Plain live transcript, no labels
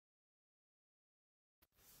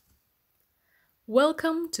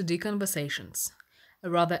Welcome to Deconversations, a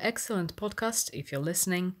rather excellent podcast if you're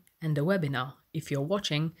listening, and a webinar if you're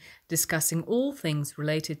watching, discussing all things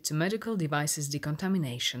related to medical devices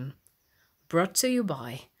decontamination. Brought to you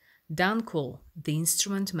by Dan Kuhl, the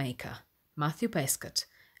instrument maker, Matthew Pescott,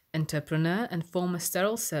 entrepreneur and former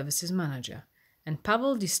sterile services manager, and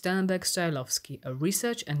Pavel Sternberg-Stylovsky, a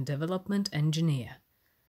research and development engineer.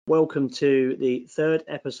 Welcome to the third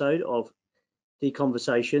episode of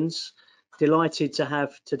Deconversations. Delighted to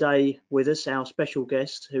have today with us our special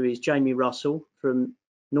guest, who is Jamie Russell from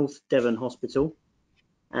North Devon Hospital.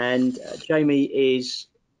 And Jamie is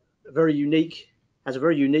has a very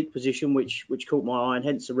unique position, which caught my eye, and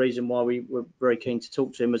hence the reason why we were very keen to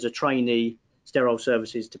talk to him as a trainee sterile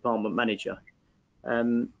services department manager.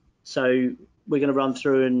 So we're going to run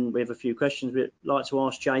through, and we have a few questions we'd like to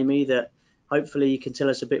ask Jamie that hopefully he can tell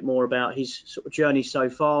us a bit more about his sort of journey so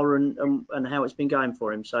far and how it's been going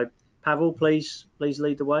for him. So Pavel, please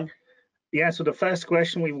lead the way. Yeah, so the first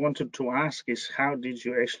question we wanted to ask is, how did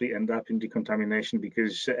you actually end up in decontamination?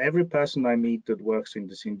 Because every person I meet that works in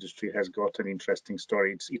this industry has got an interesting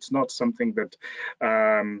story. It's not something that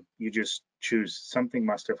you just choose. Something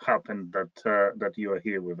must have happened that you are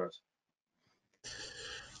here with us.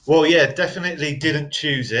 Well, yeah, definitely didn't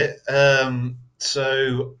choose it.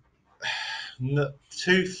 So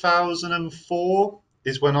 2004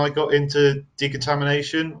 is when I got into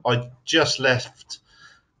decontamination. I just left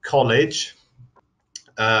college.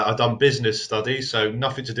 I'd done business studies, so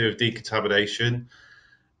nothing to do with decontamination.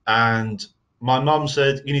 And my mum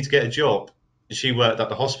said, you need to get a job. She worked at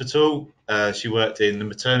the hospital. She worked in the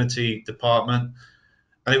maternity department.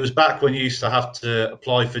 And it was back when you used to have to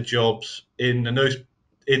apply for jobs in the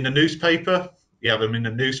newspaper. You have them in the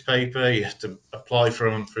newspaper. You have to apply for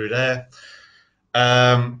them through there.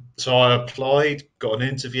 So I applied, got an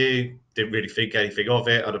interview, didn't really think anything of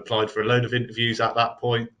it. I'd applied for a load of interviews at that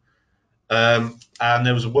point. And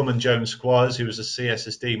there was a woman, Joan Squires, who was a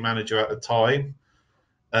CSSD manager at the time,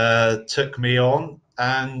 took me on,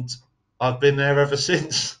 and I've been there ever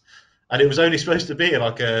since. And it was only supposed to be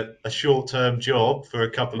like a short-term job for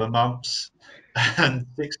a couple of months. And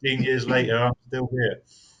 16 years later, I'm still here.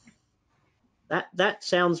 That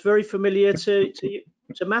sounds very familiar to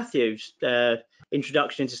Matthew's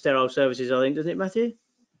introduction into sterile services, I think, doesn't it, Matthew?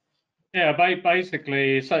 Yeah,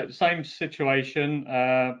 basically, same situation.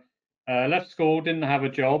 Left school, didn't have a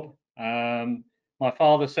job. My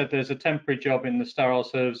father said there's a temporary job in the sterile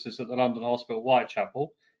services at the London Hospital,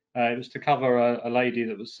 Whitechapel. It was to cover a lady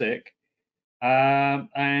that was sick.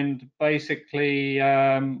 And basically,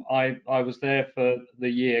 I was there for the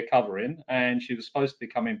year covering, and she was supposed to be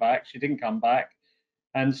coming back. She didn't come back.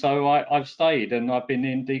 And so I've stayed, and I've been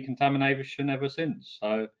in decontamination ever since.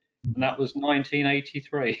 So, and that was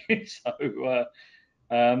 1983. So,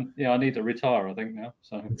 yeah, I need to retire, I think, now.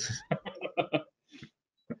 So.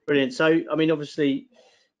 Brilliant. So, I mean, obviously,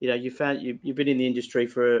 you've been in the industry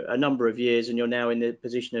for a number of years, and you're now in the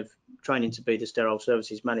position of training to be the sterile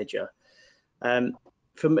services manager. From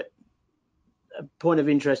a point of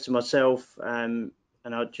interest to myself, and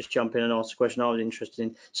I'll just jump in and ask the question I was interested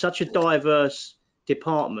in. Such a diverse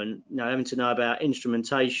department, having to know about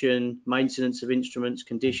instrumentation, maintenance of instruments,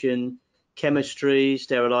 condition, chemistry,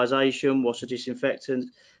 sterilization, what's a disinfectant.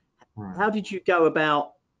 How did you go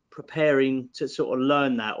about preparing to sort of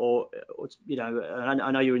learn that? Or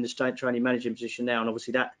I know you're in the trainee manager position now, and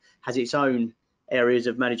obviously that has its own areas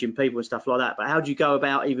of managing people and stuff like that, but how do you go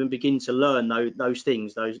about even begin to learn those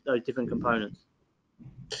things, those different components?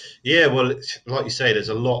 Yeah, well, like you say, there's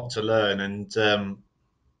a lot to learn, and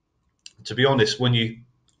to be honest, well,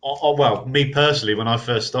 me personally, when I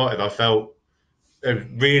first started, I felt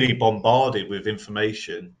really bombarded with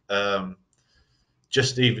information.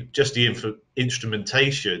 Just the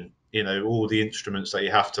instrumentation, all the instruments that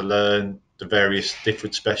you have to learn, the various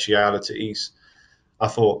different specialities. I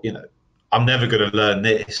thought, I'm never going to learn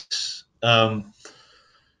this. And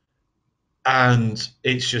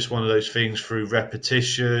it's just one of those things through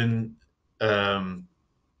repetition,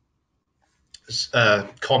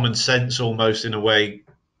 common sense almost in a way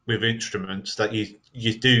with instruments that you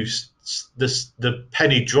do. The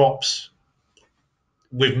penny drops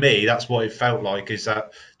with me. That's what it felt like, is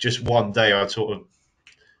that just one day I sort of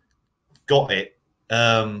got it.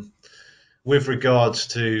 With regards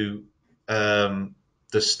to the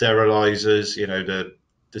sterilizers,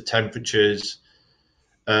 the temperatures,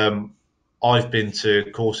 I've been to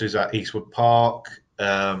courses at Eastwood Park.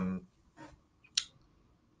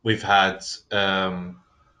 We've had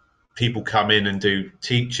people come in and do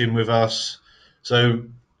teaching with us. So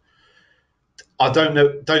I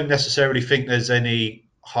don't necessarily think there's any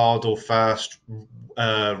hard or fast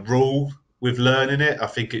rule with learning it. I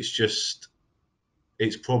think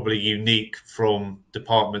it's probably unique from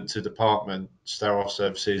department to department, sterile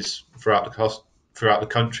services throughout the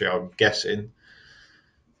country, I'm guessing.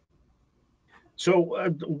 So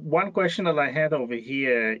one question that I had over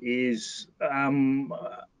here is,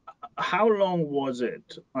 how long was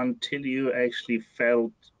it until you actually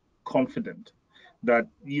felt confident that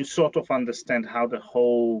you sort of understand how the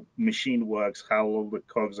whole machine works, how all the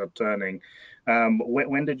cogs are turning?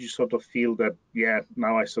 When did you sort of feel that, yeah,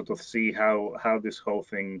 now I sort of see how this whole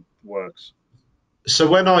thing works? So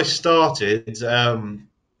when I started,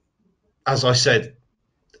 as I said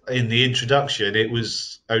in the introduction, it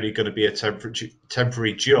was only going to be a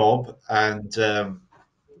temporary job, and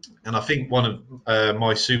I think one of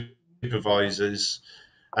my supervisors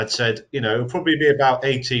had said, it'll probably be about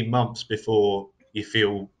 18 months before you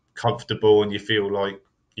feel comfortable and you feel like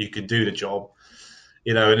you can do the job.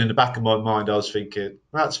 And in the back of my mind, I was thinking,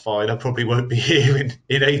 that's fine. I probably won't be here in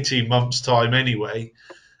 18 months' time anyway.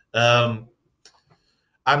 And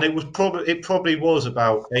it probably was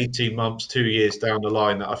about 18 months, 2 years down the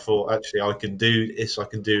line that I thought, actually, I can do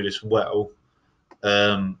this well.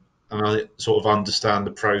 And I sort of understand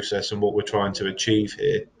the process and what we're trying to achieve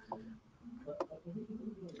here.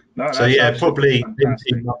 No, So that's yeah, absolutely probably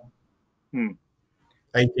fantastic.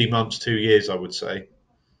 18 months, 2 years, I would say.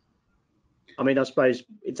 I mean, I suppose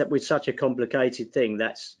with such a complicated thing,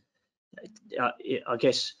 that's, I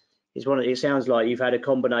guess, it sounds like you've had a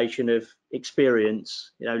combination of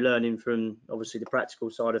experience, learning from obviously the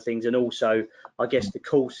practical side of things, and also, I guess, the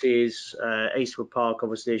courses, Eastwood Park,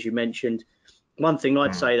 obviously, as you mentioned. One thing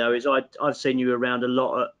I'd say though is I've seen you around a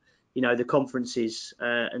lot at, the conferences,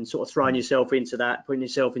 and sort of throwing yourself into that, putting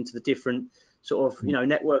yourself into the different sort of,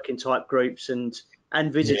 networking type groups and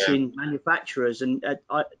visiting manufacturers. And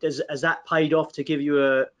has that paid off to give you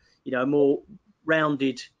a more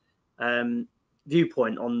rounded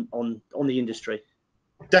viewpoint on the industry?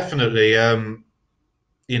 Definitely. I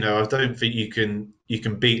don't think you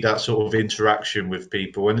can beat that sort of interaction with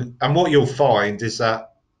people. And what you'll find is that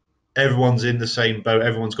everyone's in the same boat.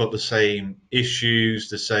 Everyone's got the same issues,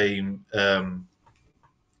 the same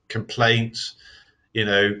complaints.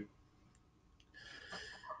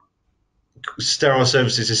 Sterile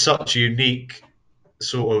services is such a unique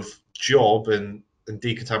sort of job, and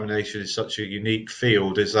decontamination is such a unique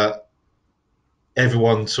field, is that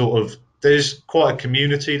everyone sort of, there's quite a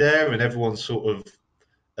community there, and everyone's sort of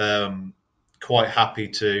quite happy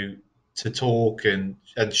to talk and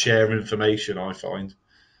share information, I find.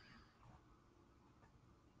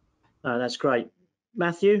 That's great.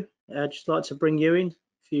 Matthew, I'd just like to bring you in.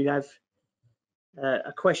 If you have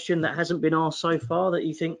a question that hasn't been asked so far that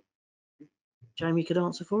you think Jamie could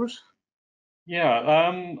answer for us.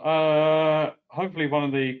 Yeah, hopefully one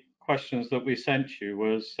of the questions that we sent you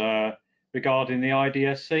was regarding the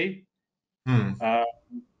IDSC. I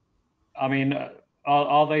mean,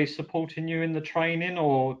 are they supporting you in the training,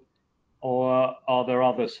 or are there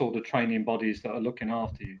other sort of training bodies that are looking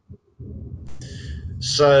after you?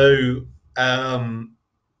 So I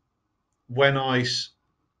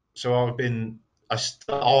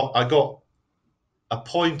got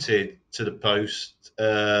appointed to the post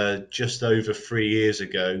just over 3 years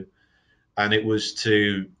ago, and it was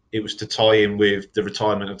to tie in with the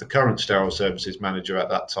retirement of the current sterile services manager at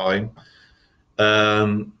that time.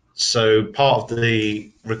 So part of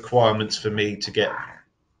the requirements for me to get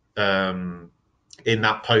in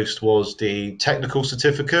that post was the technical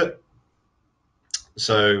certificate.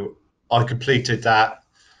 So I completed that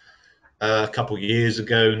a couple of years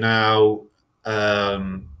ago now.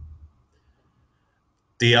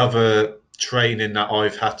 The other training that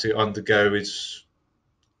I've had to undergo is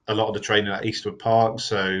a lot of the training at Eastwood Park.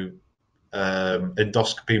 So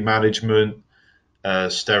endoscopy management,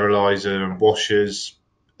 sterilizer and washers,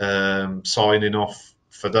 signing off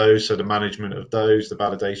for those. So the management of those, the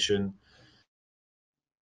validation.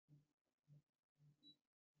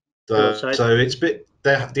 So it's the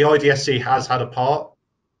IDSC has had a part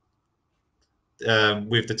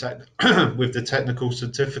with the technical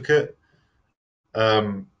certificate,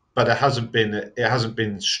 but it hasn't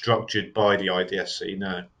been structured by the IDSC.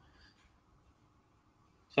 No.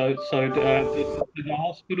 So did the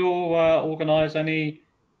hospital organise any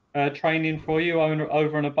training for you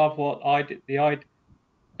over and above what the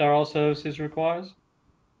sterile services requires?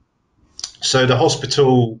 So the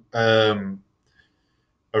hospital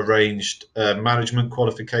arranged management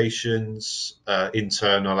qualifications,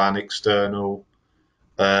 internal and external,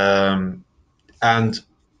 and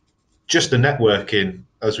just the networking,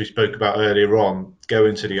 as we spoke about earlier on,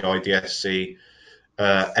 going to the IDSC,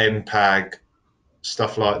 MPAG,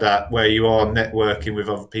 stuff like that, where you are networking with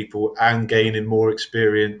other people and gaining more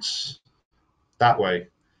experience that way.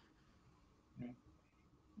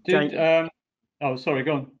 Oh, sorry,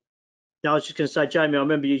 go on. No, I was just going to say, Jamie, I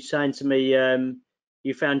remember you saying to me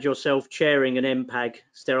you found yourself chairing an MPAG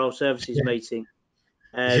sterile services meeting,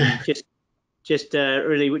 Yeah. just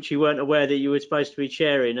really which you weren't aware that you were supposed to be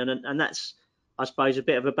chairing, and that's, I suppose, a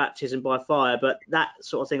bit of a baptism by fire. But that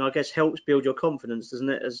sort of thing, I guess, helps build your confidence, doesn't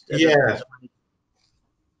it?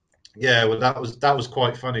 Yeah, well, that was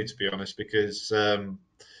quite funny, to be honest, because I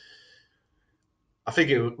think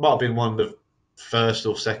it might have been one of the first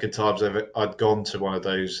or second times I'd gone to one of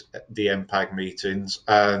those the MPAG meetings,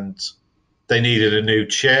 and they needed a new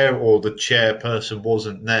chair, or the chairperson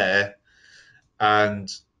wasn't there, and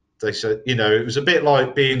they said, it was a bit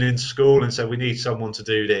like being in school and said, we need someone to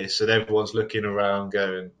do this, and everyone's looking around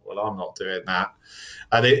going, well, I'm not doing that.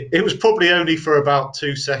 And it was probably only for about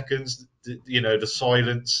 2 seconds, the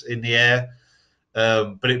silence in the air.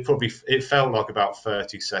 But it felt like about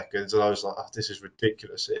 30 seconds, and I was like, oh, this is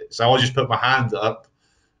ridiculous. So I just put my hand up,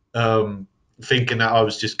 thinking that I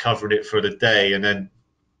was just covering it for the day, and then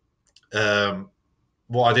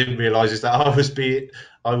what I didn't realise is that I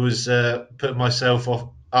was putting myself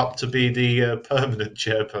up to be the permanent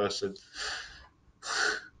chairperson.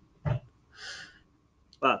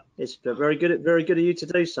 Well, it's very good of you to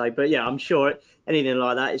do so. But yeah, I'm sure anything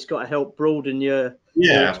like that, it's got to help broaden your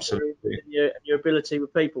Absolutely. and your ability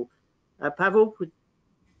with people. Pavel?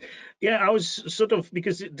 Yeah, I was sort of,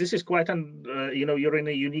 because this is quite you're in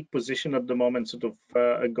a unique position at the moment, sort of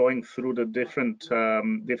going through the different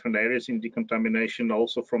areas in decontamination,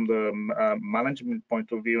 also from the management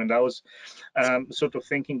point of view. And I was sort of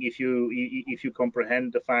thinking, if you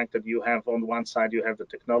comprehend the fact that you have, on one side you have the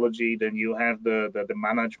technology, then you have the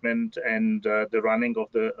management and the running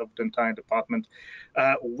of the entire department,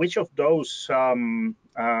 which of those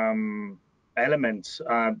elements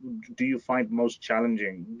do you find most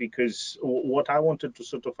challenging? Because what I wanted to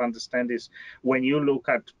sort of understand is, when you look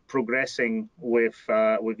at progressing with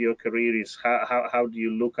your career, is how do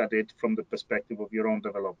you look at it from the perspective of your own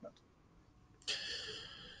development?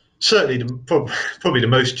 Certainly, probably the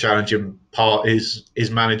most challenging part is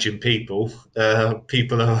managing people.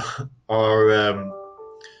 People are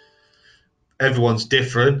everyone's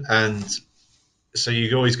different, and so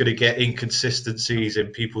you're always going to get inconsistencies in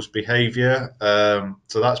people's behaviour.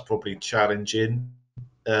 So that's probably challenging.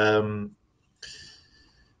 Learning,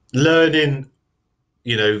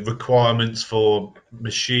 requirements for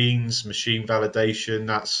machines, machine validation.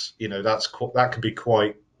 That can be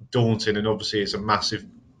quite daunting, and obviously it's a massive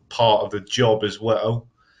part of the job as well.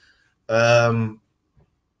 So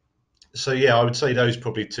yeah, I would say those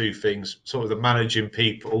probably two things: sort of the managing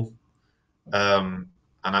people, and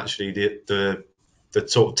actually the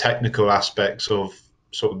sort of technical aspects of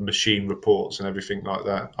sort of machine reports and everything like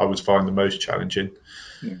that, I would find the most challenging.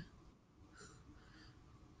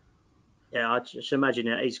 Yeah, I just imagine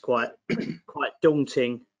it is quite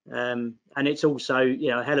daunting, and it's also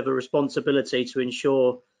a hell of a responsibility to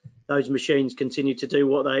ensure those machines continue to do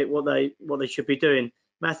what they should be doing.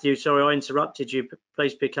 Matthew, sorry I interrupted you.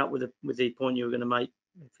 Please pick up with the point you were going to make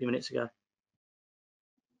a few minutes ago.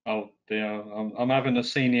 Oh dear, I'm having a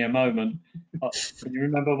senior moment. Can you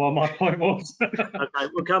remember what my point was? Okay,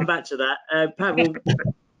 we'll come back to that. Pavel,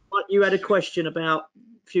 you had a question about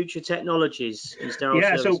future technologies in sterile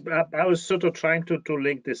service. So I was sort of trying to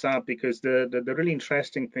link this up, because the really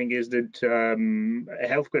interesting thing is that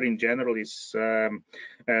healthcare in general is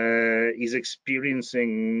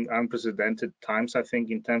experiencing unprecedented times, I think,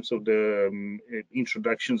 in terms of the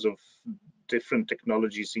introductions of different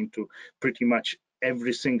technologies into pretty much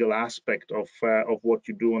every single aspect of what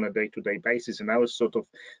you do on a day-to-day basis. And I was sort of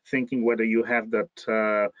thinking whether you have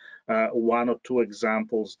that one or two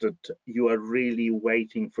examples that you are really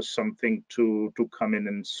waiting for something to come in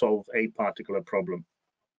and solve a particular problem.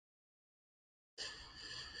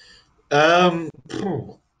 I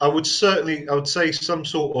would say some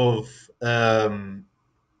sort of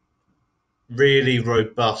really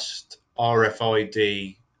robust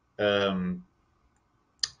RFID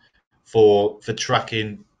for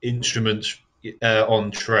tracking instruments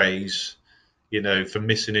on trays, for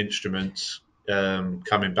missing instruments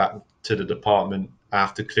coming back to the department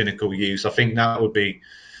after clinical use. I think that would be,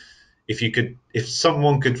 if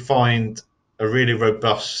someone could find a really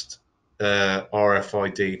robust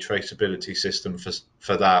RFID traceability system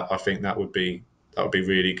for that, I think that would be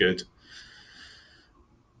really good.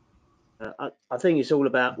 I think it's all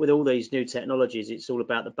about, with all these new technologies, it's all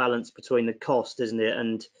about the balance between the cost, isn't it,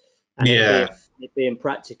 and Yeah. it being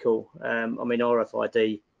practical. I mean,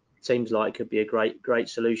 RFID seems like it could be a great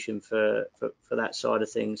solution for that side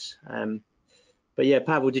of things. But yeah,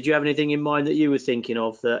 Pavel, did you have anything in mind that you were thinking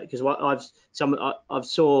of? That because I've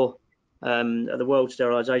saw at the World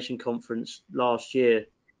Sterilisation Conference last year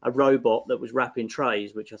a robot that was wrapping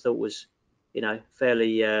trays, which I thought was,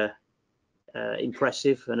 fairly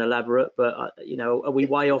impressive and elaborate. But are we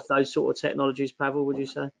way off those sort of technologies, Pavel? Would you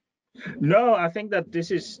say? No, I think that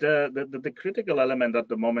this is the critical element at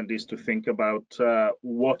the moment is to think about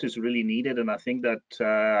what is really needed, and I think that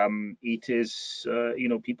it is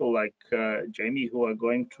people like Jamie who are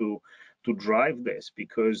going to drive this,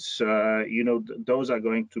 because those are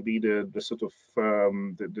going to be the sort of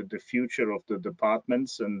the future of the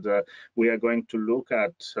departments, and we are going to look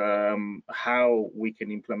at how we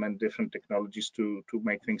can implement different technologies to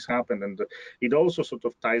make things happen. And it also sort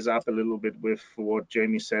of ties up a little bit with what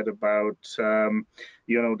Jamie said about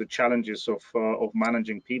the challenges of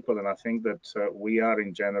managing people. And I think that we are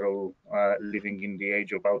in general living in the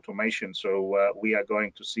age of automation, so we are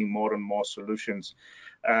going to see more and more solutions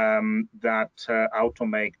that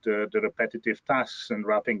automate the repetitive tasks, and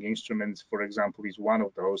wrapping instruments, for example, is one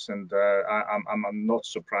of those. And I'm not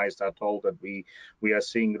surprised at all that we are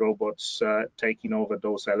seeing robots taking over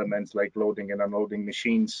those elements like loading and unloading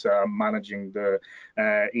machines, managing the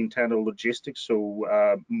internal logistics,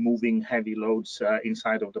 so moving heavy loads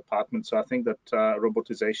inside of departments. So I think that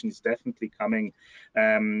robotization is definitely coming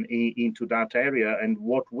into that area, and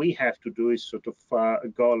what we have to do is sort of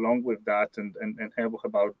go along with that and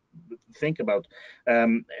think about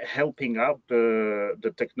helping out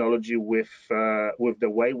the technology with the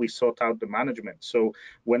way we sort out the management. So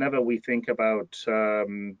whenever we think about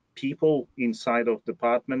people inside of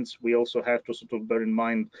departments, we also have to sort of bear in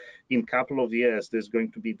mind, in a couple of years there's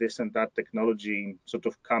going to be this and that technology sort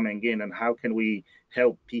of coming in, and how can we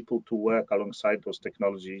help people to work alongside those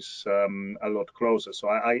technologies a lot closer. So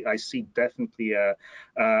I see definitely a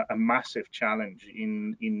massive challenge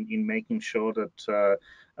in making sure that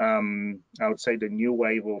I would say the new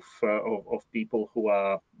wave of people who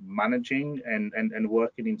are managing and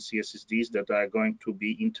working in CSSDs that are going to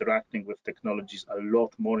be interacting with technologies a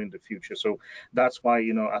lot more in the future. So that's why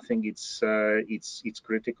I think it's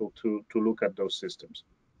critical to look at those systems.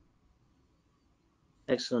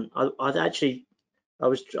 Excellent. I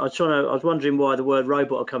was wondering why the word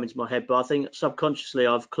robot had come into my head, but I think subconsciously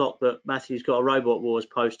I've clocked that Matthew's got a Robot Wars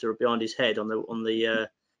poster behind his head on the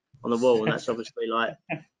wall, and that's obviously like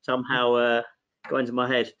somehow got into my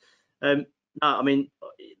head. No, I mean,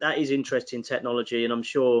 that is interesting technology, and I'm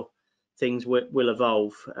sure things will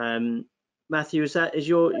evolve. Matthew, is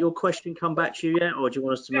your question come back to you yet, or do you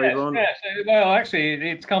want us to move on? Yes. Well, actually,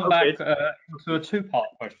 it's come back to a two-part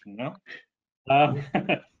question now.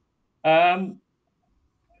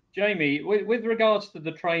 Jamie, with regards to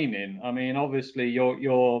the training, I mean, obviously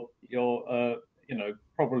you're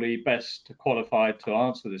probably best qualified to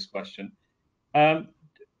answer this question. What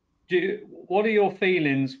are your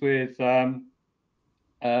feelings with? Are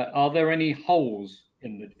there any holes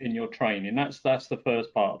in your training? That's the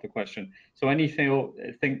first part of the question. So anything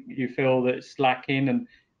you feel that's lacking and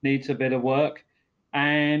needs a bit of work?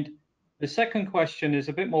 And the second question is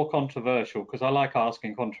a bit more controversial, because I like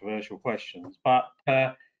asking controversial questions. But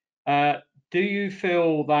do you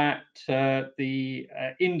feel that the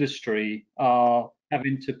industry are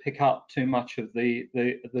having to pick up too much of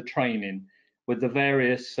the training with the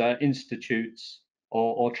various institutes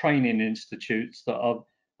or training institutes that are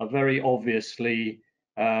very obviously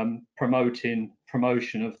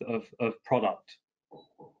promotion of product?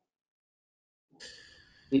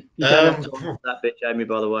 You don't have to answer that bit, Jamie,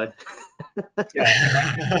 by the way.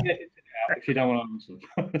 Yeah, if you don't want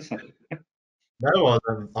to answer. No,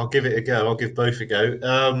 I'll give it a go. I'll give both a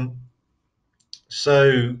go.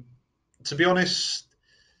 So, to be honest,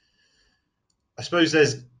 I suppose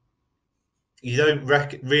you don't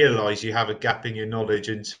realise you have a gap in your knowledge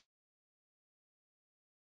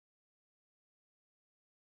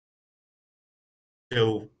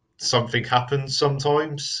until something happens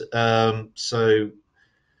sometimes. So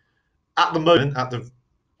at the moment,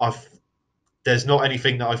 there's not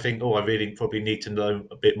anything that I think, I really probably need to know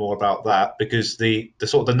a bit more about that, because the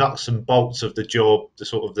sort of the nuts and bolts of the job, the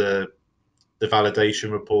sort of the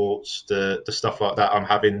validation reports, the stuff like that, I'm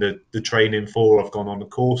having the training for, I've gone on the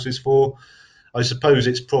courses for. I suppose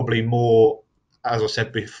it's probably more, as I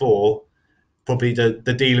said before, probably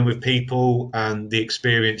the dealing with people and the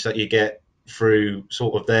experience that you get through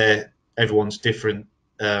sort of everyone's different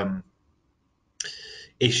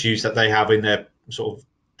issues that they have in their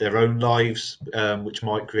own lives, which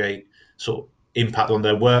might create sort of impact on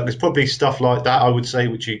their work. There's probably stuff like that, I would say,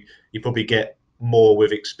 which you probably get more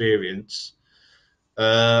with experience.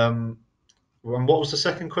 And what was the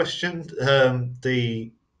second question?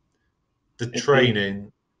 The It-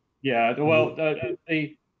 training. Yeah, well,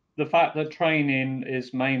 the fact that training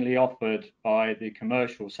is mainly offered by the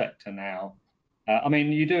commercial sector now. I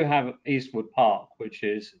mean, you do have Eastwood Park, which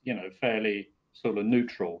is, fairly sort of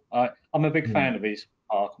neutral. I'm a big fan of Eastwood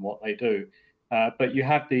Park and what they do, but you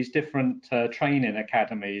have these different training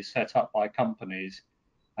academies set up by companies,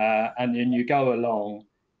 and then you go along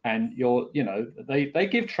and they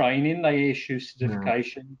give training, they issue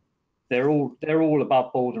certification. They're all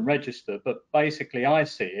above board and registered, but basically I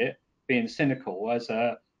see it being cynical as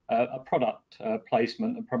a product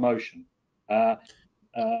placement and promotion. Uh,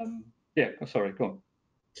 yeah, sorry, go on.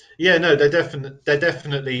 Yeah, no, there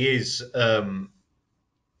definitely is an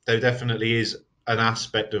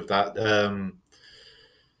aspect of that.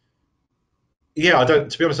 Yeah,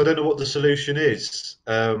 to be honest, I don't know what the solution is,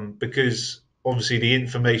 because obviously the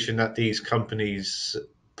information that these companies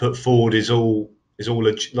put forward is all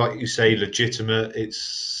like you say, legitimate.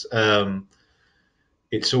 It's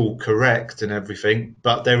all correct and everything,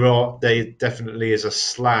 but there definitely is a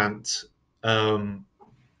slant,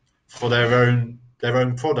 for their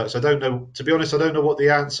own products. I don't know, to be honest. I don't know what the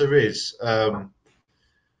answer is. I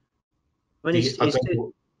mean, I don't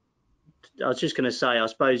know. I was just going to say, I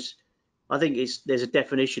suppose, I think there's a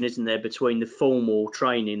definition, isn't there, between the formal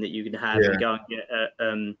training that you can have and Yeah, go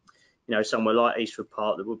and get, somewhere like Eastwood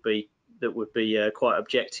Park that would be quite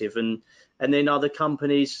objective, and then other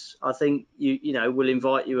companies, I think will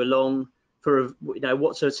invite you along for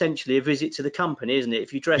what's essentially a visit to the company, isn't it?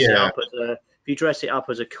 If you dress it yeah, up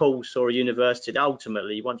as a course or a university,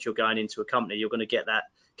 ultimately, once you're going into a company, you're going to get that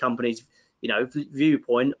company's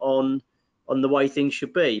viewpoint on the way things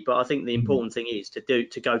should be. But I think the important thing is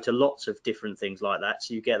to go to lots of different things like that,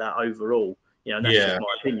 so you get that overall. And that's just yeah.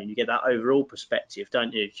 my opinion. You get that overall perspective,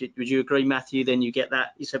 don't you? Would you agree, Matthew? Then you get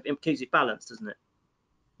that. It keeps it balanced, doesn't it?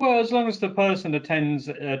 Well, as long as the person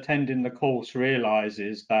attending the course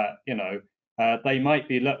realizes that, they might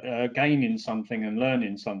be gaining something and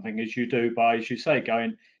learning something, as you do by, as you say,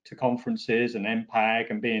 going to conferences and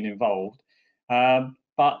MPAG and being involved.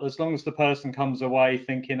 But as long as the person comes away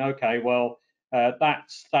thinking, okay, well,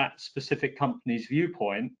 that's that specific company's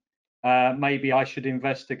viewpoint, maybe I should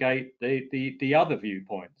investigate the other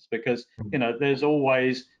viewpoints, because, there's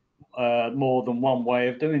always more than one way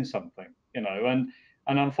of doing something,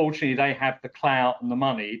 and unfortunately they have the clout and the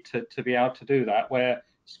money to be able to do that, where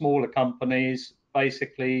smaller companies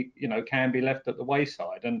basically can be left at the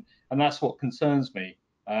wayside, and that's what concerns me.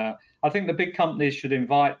 I think the big companies should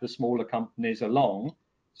invite the smaller companies along,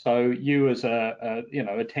 so you as a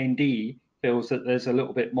attendee feels that there's a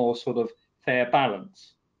little bit more sort of fair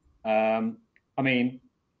balance. I mean,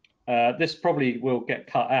 this probably will get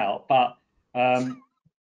cut out, but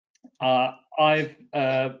I've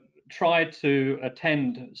tried to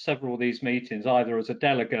attend several of these meetings, either as a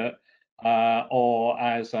delegate or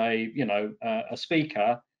as a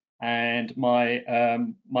speaker, and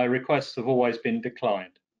my requests have always been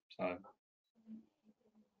declined. So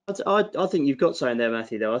I think you've got something there,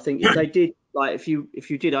 Matthew. Though I think if they did, like, if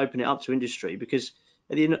you did open it up to industry, because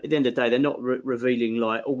at the end of the day, they're not revealing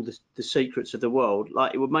like all the secrets of the world.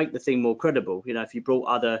 Like, it would make the thing more credible, if you brought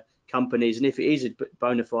other companies, and if it is a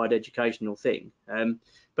bona fide educational thing.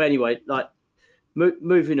 But anyway, like,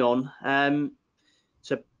 moving on.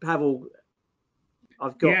 So Pavel,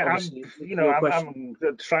 I've got Yeah, obviously your question.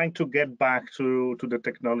 I'm trying to get back to the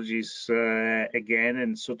technologies again,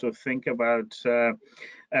 and sort of think about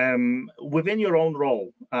within your own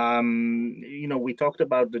role. We talked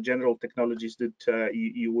about the general technologies that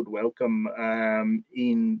you would welcome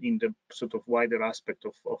in the sort of wider aspect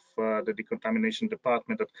of the decontamination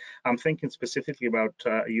department. But I'm thinking specifically about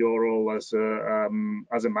your role as a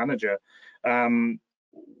manager.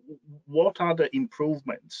 What are the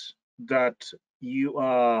improvements that you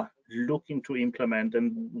are looking to implement,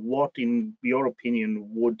 and what, in your opinion,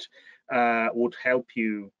 would help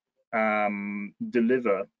you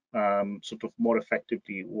deliver sort of more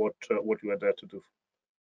effectively what you are there to do?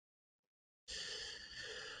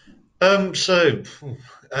 So,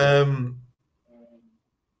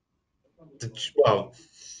 well,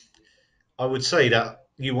 I would say that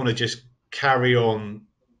you want to just carry on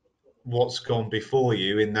what's gone before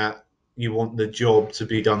you, in that you want the job to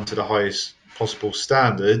be done to the highest possible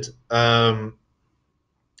standard. I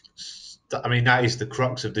mean, that is the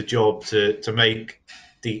crux of the job, to make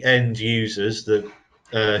the end users, the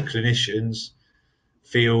clinicians,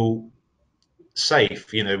 feel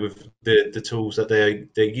safe, with the tools that they're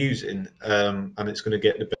using, and it's going to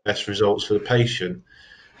get the best results for the patient.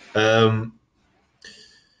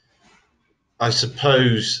 I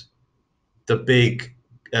suppose the big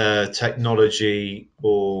technology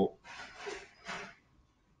or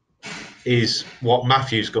is what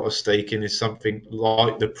Matthew's got a stake in is something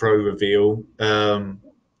like the Pro Reveal,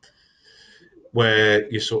 where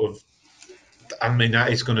you sort of, I mean,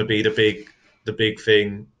 that is going to be the big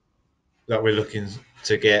thing that we're looking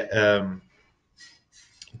to get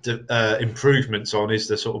improvements on, is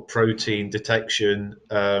the sort of protein detection,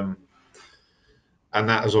 and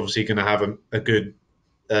that is obviously going to have a good,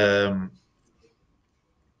 well,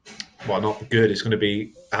 not good. It's going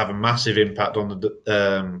to have a massive impact on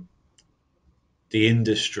the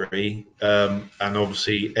industry, and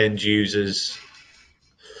obviously end users.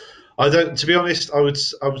 I don't, to be honest, I would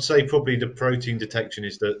say probably the protein detection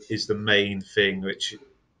is the main thing. Which,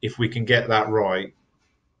 if we can get that right,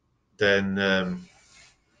 then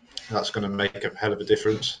that's going to make a hell of a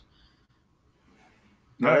difference.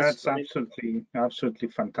 No, that's absolutely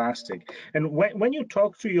fantastic. And when you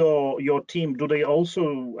talk to your team, do they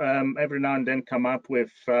also every now and then come up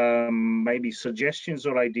with maybe suggestions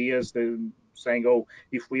or ideas, saying, "Oh,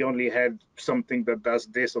 if we only had something that does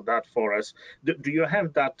this or that for us"? Do you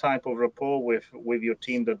have that type of rapport with your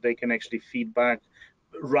team that they can actually feedback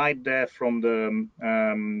right there from the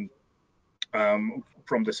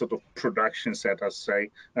sort of production set, as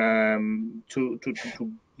say, to give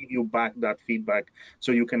you back that feedback,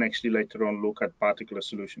 so you can actually later on look at particular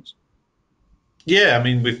solutions? Yeah, I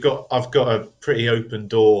mean, I've got a pretty open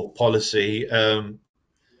door policy.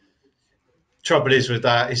 Trouble is with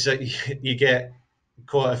that is that you get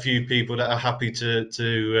quite a few people that are happy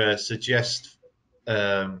to suggest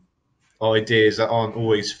ideas that aren't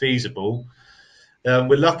always feasible.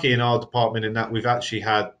 We're lucky in our department in that we've actually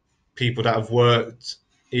had people that have worked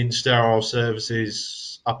in sterile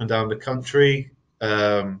services up and down the country,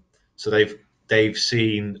 so they've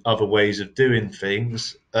seen other ways of doing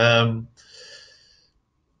things.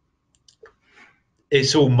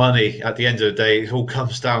 It's all money at the end of the day. It all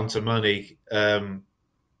comes down to money. But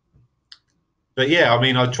yeah, I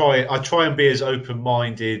mean, I try and be as open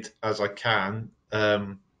minded as I can.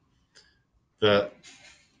 But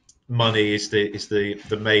money is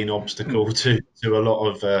the main obstacle to a lot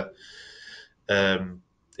of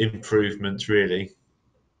improvements, really.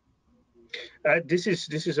 This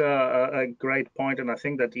is a great point, and I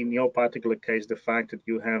think that in your particular case, the fact that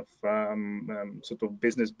you have sort of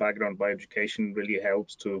business background by education really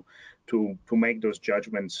helps to make those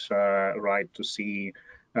judgments right, to see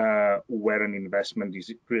where an investment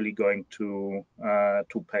is really going to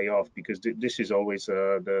pay off, because this is always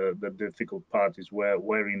the difficult part, is where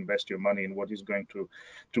you invest your money and what is going to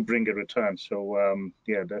bring a return. So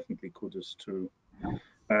yeah, definitely kudos to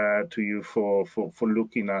you for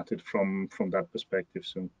looking at it from that perspective.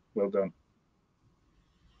 So well done.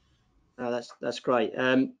 That's great.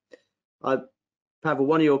 Pavel,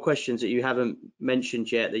 one of your questions that you haven't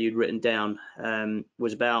mentioned yet that you'd written down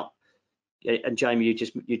was about, and Jamie, you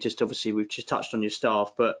just obviously, we've just touched on your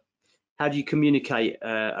staff, but how do you communicate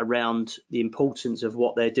around the importance of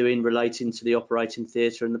what they're doing relating to the operating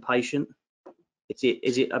theatre and the patient?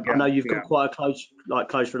 Is it? I know you've got quite a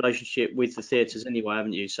close relationship with the theatres anyway,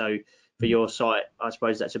 haven't you? So for your site, I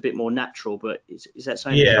suppose that's a bit more natural. But is that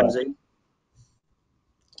something that comes in?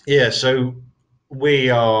 Yeah. So we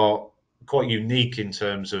are quite unique in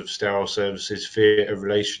terms of sterile services theatre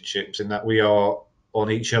relationships, in that we are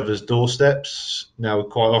on each other's doorsteps. Now,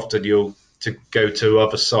 quite often you'll to go to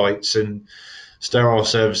other sites, and sterile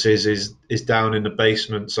services is down in the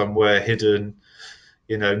basement somewhere, hidden.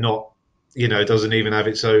 Not, doesn't even have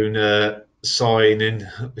its own sign in,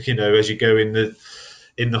 as you go in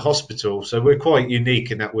the hospital. So we're quite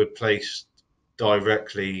unique in that we're placed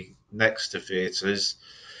directly next to theatres.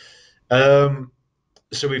 So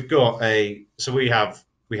we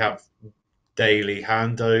have daily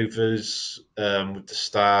handovers with the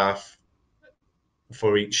staff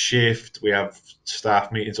for each shift. We have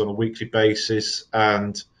staff meetings on a weekly basis,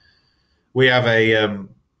 and we have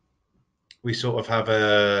we sort of have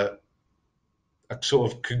a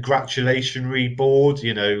sort of congratulatory board,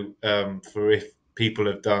 for if people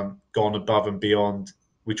have gone above and beyond.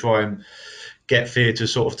 We try and get theatre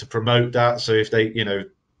sort of to promote that. So if they,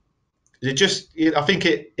 I think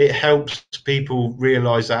it helps people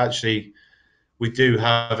realise that actually we do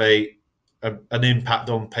have an impact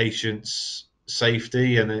on patients'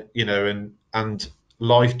 safety, and and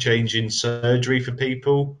life-changing surgery for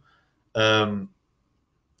people, because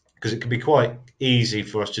it can be quite easy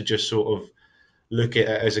for us to just sort of look at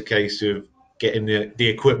it as a case of getting the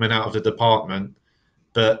equipment out of the department.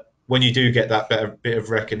 But when you do get that bit of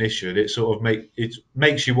recognition, it sort of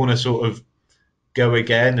makes you want to sort of go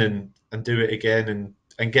again and do it again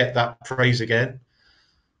and get that praise again.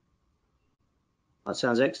 That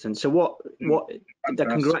sounds excellent. So what the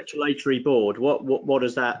congratulatory board? What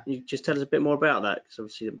does that? You just tell us a bit more about that, because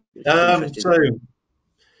obviously it's interesting. So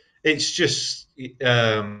it's just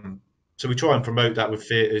so we try and promote that with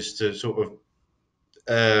theatres to sort of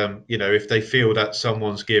if they feel that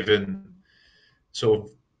someone's given sort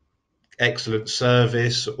of excellent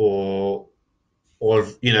service or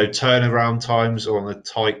turnaround times on a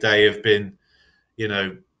tight day have been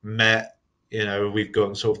met, we've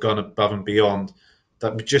gone above and beyond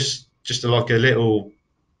that. We just like a little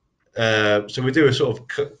so we do a sort of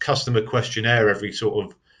customer questionnaire every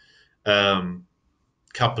sort of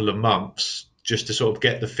couple of months, just to sort of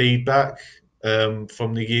get the feedback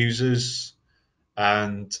from the users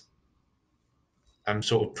and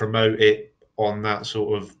sort of promote it on that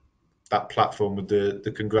sort of that platform with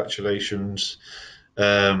the congratulations,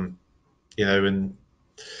 and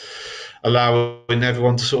allowing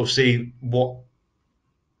everyone to sort of see what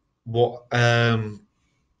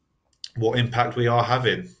impact we are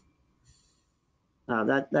having.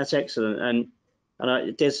 That's excellent, and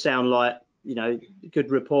it does sound like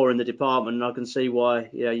good rapport in the department, and I can see why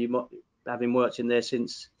you might, having worked in there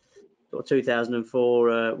since sort of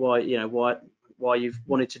 2004, why you've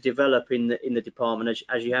wanted to develop in the department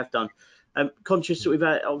as you have done. Conscious that we've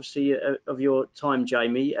had obviously of your time,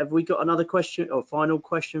 Jamie. Have we got another question or final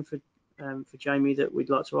question for Jamie that we'd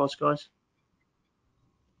like to ask, guys?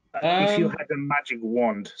 If you had a magic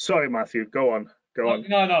wand, sorry, Matthew, go on.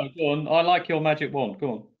 No, go on. I like your magic wand.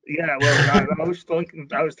 Go on. Yeah, well, I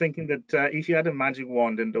was thinking that if you had a magic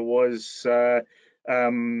wand and there was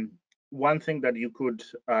one thing that you could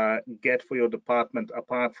get for your department,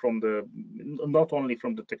 apart from not only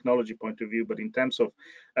from the technology point of view, but in terms of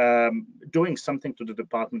doing something to the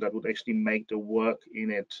department that would actually make the work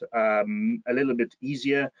in it a little bit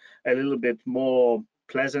easier, a little bit more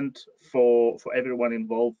pleasant for everyone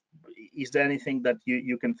involved. Is there anything that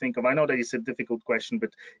you can think of? I know that it's a difficult question,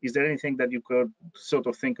 but is there anything that you could sort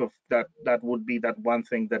of think of that would be that one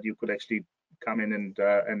thing that you could actually come in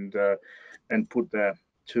and put there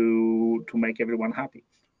to make everyone happy?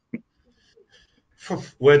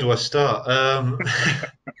 Where do I start?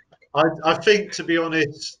 I think, to be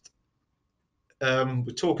honest,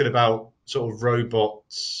 we're talking about sort of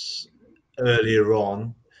robots earlier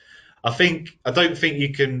on. I don't think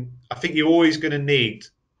you can. I think you're always going to need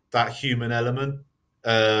that human element.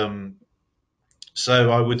 So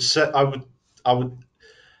I would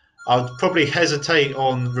probably hesitate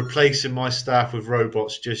on replacing my staff with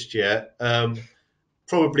robots just yet.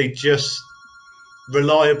 Probably just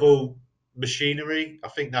reliable machinery. I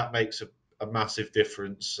think that makes a massive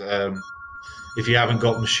difference. If you haven't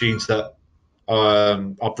got machines that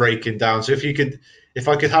are breaking down, so if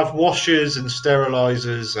I could have washers and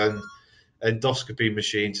sterilizers and endoscopy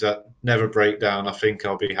machines that never break down, I think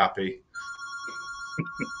I'll be happy.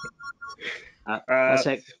 That's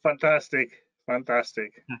fantastic.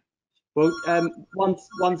 Well,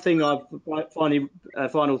 one thing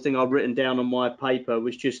final thing I've written down on my paper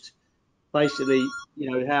was just basically,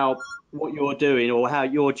 how what you're doing or how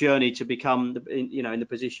your journey to become, in the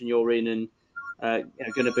position you're in and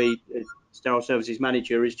going to be a sterile services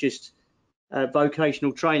manager is just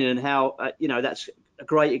vocational training, and how that's a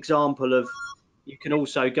great example of you can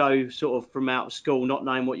also go sort of from out of school not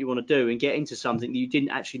knowing what you want to do and get into something that you didn't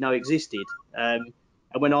actually know existed. And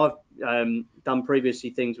when I've done previously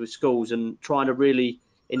things with schools and trying to really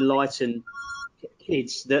enlighten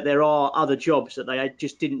kids that there are other jobs that they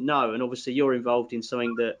just didn't know, and obviously you're involved in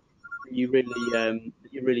something that you're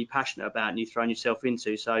really passionate about and you've thrown yourself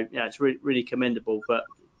into. So yeah, it's really commendable. But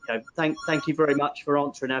thank you very much for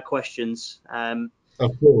answering our questions.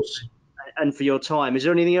 Of course. And for your time. Is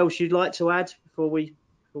there anything else you'd like to add before we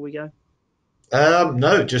go?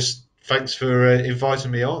 No, just thanks for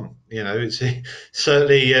inviting me on. It's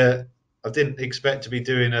certainly I didn't expect to be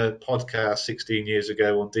doing a podcast 16 years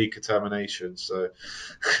ago on decontamination. So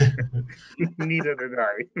neither did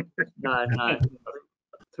I. No. I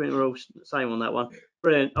think we're all the same on that one.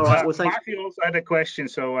 Brilliant. All right. Well, thanks. Matthew also had a question,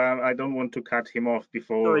 so I don't want to cut him off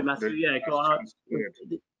before. Sorry, Matthew. Yeah, go on.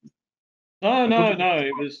 No.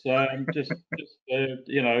 It was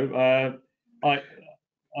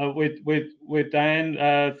with Dan.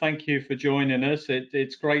 Thank you for joining us.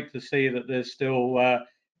 It's great to see that there's still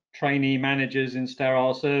trainee managers in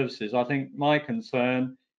sterile services. I think my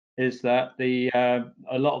concern is that a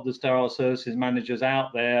lot of the sterile services managers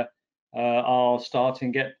out there are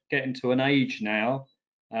starting getting to an age now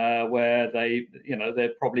where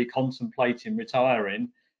they're probably contemplating retiring.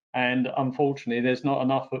 And unfortunately, there's not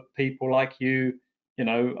enough people like you,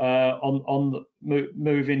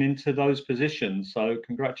 moving into those positions. So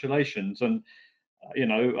congratulations. And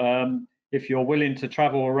if you're willing to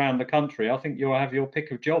travel around the country, I think you'll have your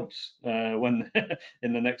pick of jobs when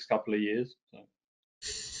in the next couple of years.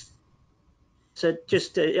 So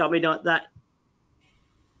just, I mean, that.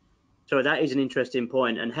 Sorry, that is an interesting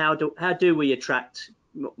point. And how do we attract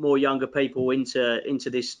more younger people into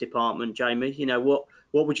this department, Jamie? You know,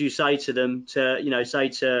 what would you say to them say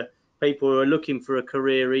to people who are looking for a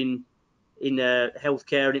career in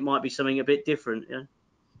healthcare, and it might be something a bit different? Yeah.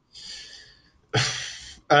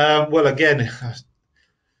 Well, again,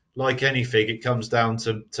 like anything, it comes down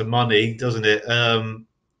to money, doesn't it?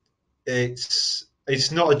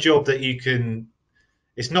 It's not a job that you can.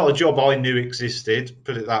 It's not a job I knew existed,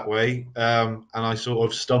 put it that way, and I sort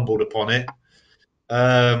of stumbled upon it.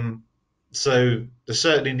 So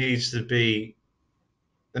there needs to be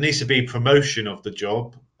promotion of the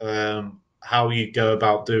job. How you go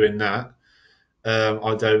about doing that,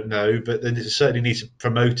 I don't know, but then it certainly needs to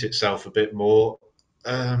promote itself a bit more.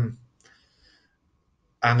 And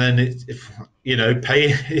then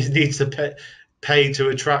pay. It needs to pay to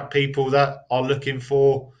attract people that are looking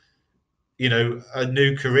for, a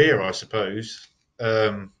new career, I suppose.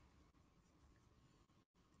 No,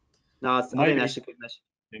 I think that's a good message.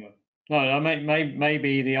 Yeah. No,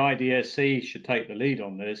 maybe the IDSC should take the lead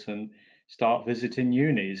on this and start visiting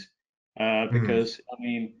unis, because I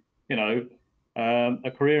mean,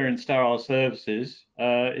 a career in sterile services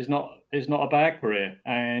is not a bad career,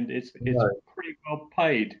 and it's pretty well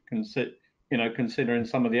paid, considering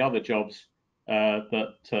some of the other jobs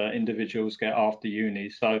that individuals get after uni.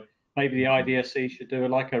 So maybe the IDSC should do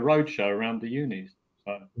like a roadshow around the unis.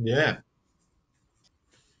 So. Yeah.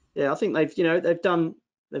 Yeah, I think they've done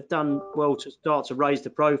well to start to raise the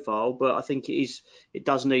profile, but I think it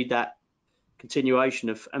does need that continuation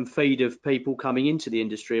of and feed of people coming into the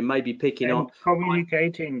industry and maybe picking and on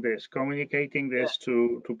communicating this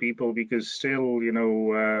to people, because still,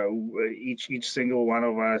 each single one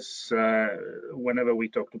of us, whenever we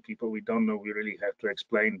talk to people we don't know, we really have to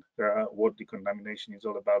explain what decontamination is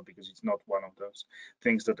all about, because it's not one of those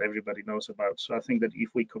things that everybody knows about. So I think that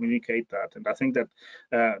if we communicate that, and I think that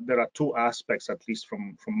there are two aspects, at least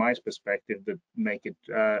from my perspective, that make it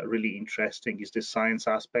really interesting, is the science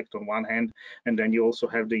aspect on one hand, and then you also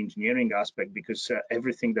have the engineering aspect, because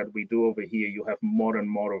everything that we do over here, you have more and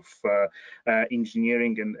more of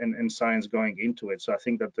engineering and science going into it. So I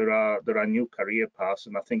think that there are new career paths,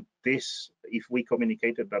 and I think this, if we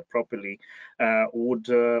communicated that properly, would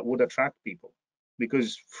attract people,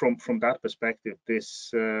 because from that perspective, this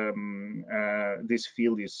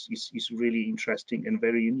field is really interesting and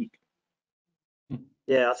very unique.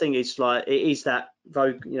 Yeah, I think it is that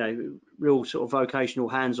real sort of vocational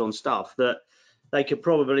hands-on stuff that they could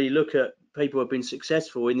probably look at people who have been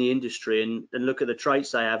successful in the industry and look at the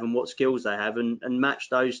traits they have and what skills they have and match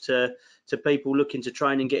those to people looking to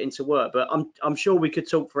train and get into work. But I'm sure we could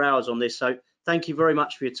talk for hours on this. So thank you very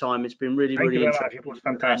much for your time. It's been really interesting. It was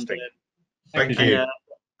fantastic. Thank you. And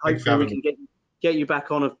hopefully we can get you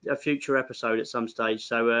back on a future episode at some stage.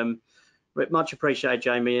 So much appreciated,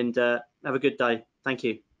 Jamie, and have a good day. Thank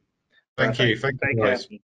you. Thank you. Thank you, guys.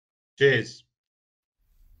 Cheers.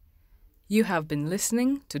 You have been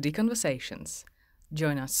listening to Deconversations.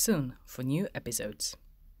 Join us soon for new episodes.